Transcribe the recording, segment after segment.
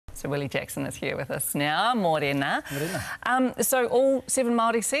So Willie Jackson is here with us now. Morena. Morena. So all 7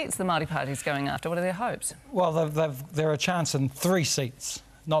 Māori seats the Māori Party is going after. What are their hopes? Well, they're a chance in 3 seats.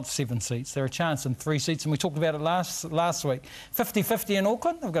 Not 7 seats. They're a chance in 3 seats, and we talked about it last week. 50-50 in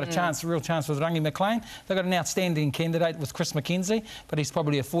Auckland. They've got a real chance with Rangi McLean. They've got an outstanding candidate with Chris McKenzie, but he's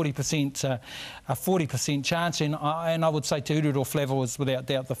probably a 40% chance. And I would say Te Ururo Flavor is without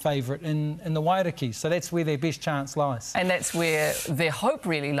doubt the favourite in the Wairakei. So that's where their best chance lies. And that's where their hope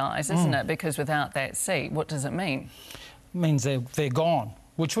really lies, isn't it? Because without that seat, what does it mean? It means they're gone,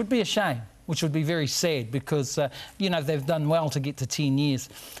 which would be a shame. Which would be very sad because, you know, they've done well to get to 10 years.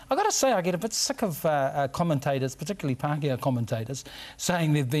 I've got to say, I get a bit sick of commentators, particularly Pākehā commentators,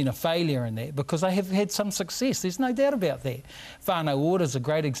 saying they've been a failure in that because they have had some success. There's no doubt about that. Whānau Order is a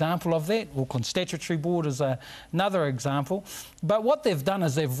great example of that. Auckland Statutory Board is another example. But what they've done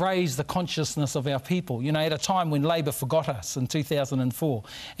is they've raised the consciousness of our people, you know, at a time when Labour forgot us in 2004.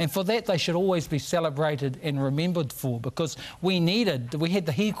 And for that, they should always be celebrated and remembered for because we had the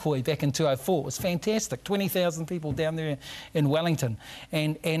hikoi back in 2004. It was fantastic, 20,000 people down there in Wellington.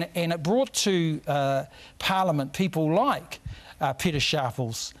 And it brought to Parliament people like Peter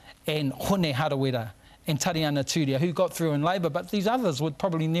Sharples and Hone Harawira and Tariana Turia, who got through in Labour, but these others would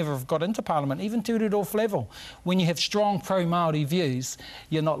probably never have got into Parliament, even Te Ururo Flavor. When you have strong pro-Māori views,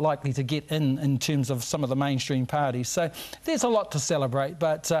 you're not likely to get in terms of some of the mainstream parties. So there's a lot to celebrate,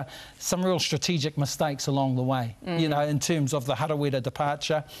 but some real strategic mistakes along the way, you know, in terms of the Harawira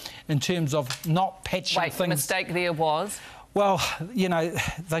departure, in terms of not patching things. The mistake there was? Well, you know,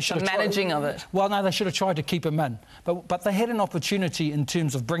 they should have managing of it. Well, no, they should have tried to keep him in. But they had an opportunity in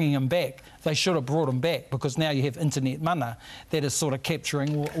terms of bringing him back. They should have brought him back because now you have internet mana that is sort of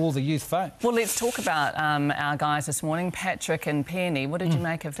capturing all the youth vote. Well, let's talk about our guys this morning, Patrick and Peene. What did you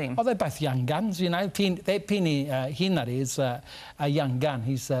make of them? Oh, they're both young guns, you know. Peene Henare is a young gun.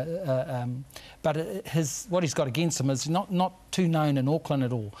 He's but what he's got against him is not too known in Auckland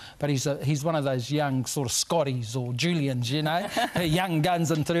at all. But he's one of those young sort of Scotties or Julians, you know, young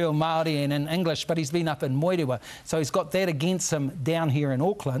guns in Te Reo Māori and in English, but he's been up in Moerewa. So he's got that against him down here in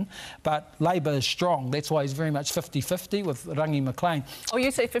Auckland. But Labour is strong. That's why he's very much 50-50 with Rangi McLean. Oh, you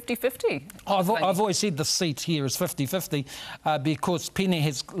say 50-50? I've always said the seat here is 50-50 because Peene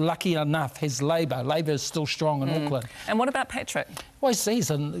has, lucky enough, has Labour. Labour is still strong in Auckland. And what about Patrick? Well, he's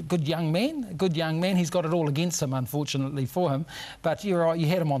a good young man. He's got it all against him, unfortunately for him. But you're right, you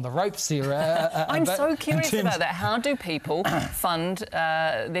had him on the ropes there. I'm so curious about that. How do people fund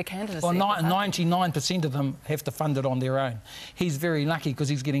their candidacy? Well, 99% of them have to fund it on their own. He's very lucky because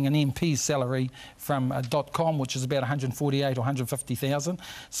he's getting an MP salary from .com, which is about 148 or 150,000,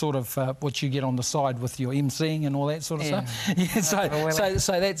 sort of what you get on the side with your MCing and all that sort of stuff. Yeah,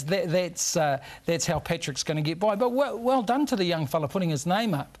 so that's how Patrick's going to get by. But well done to the young fella putting his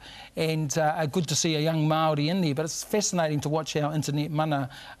name up, and good to see a young Māori in there. But it's fascinating to watch how internet mana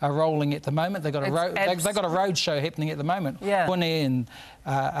are rolling at the moment. They've got a road show happening at the moment. Yeah. Peene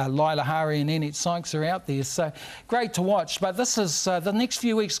and Lila Hari and Annette Sykes are out there, so great to watch. But this is the next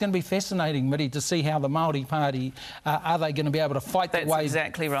few weeks going to be fascinating, Mitty, to see how the Māori Party are they going to be able to fight their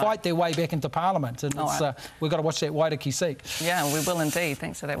way back into Parliament, and we've got to watch that Wairakei seat. Yeah, we will indeed.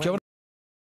 Thanks for that.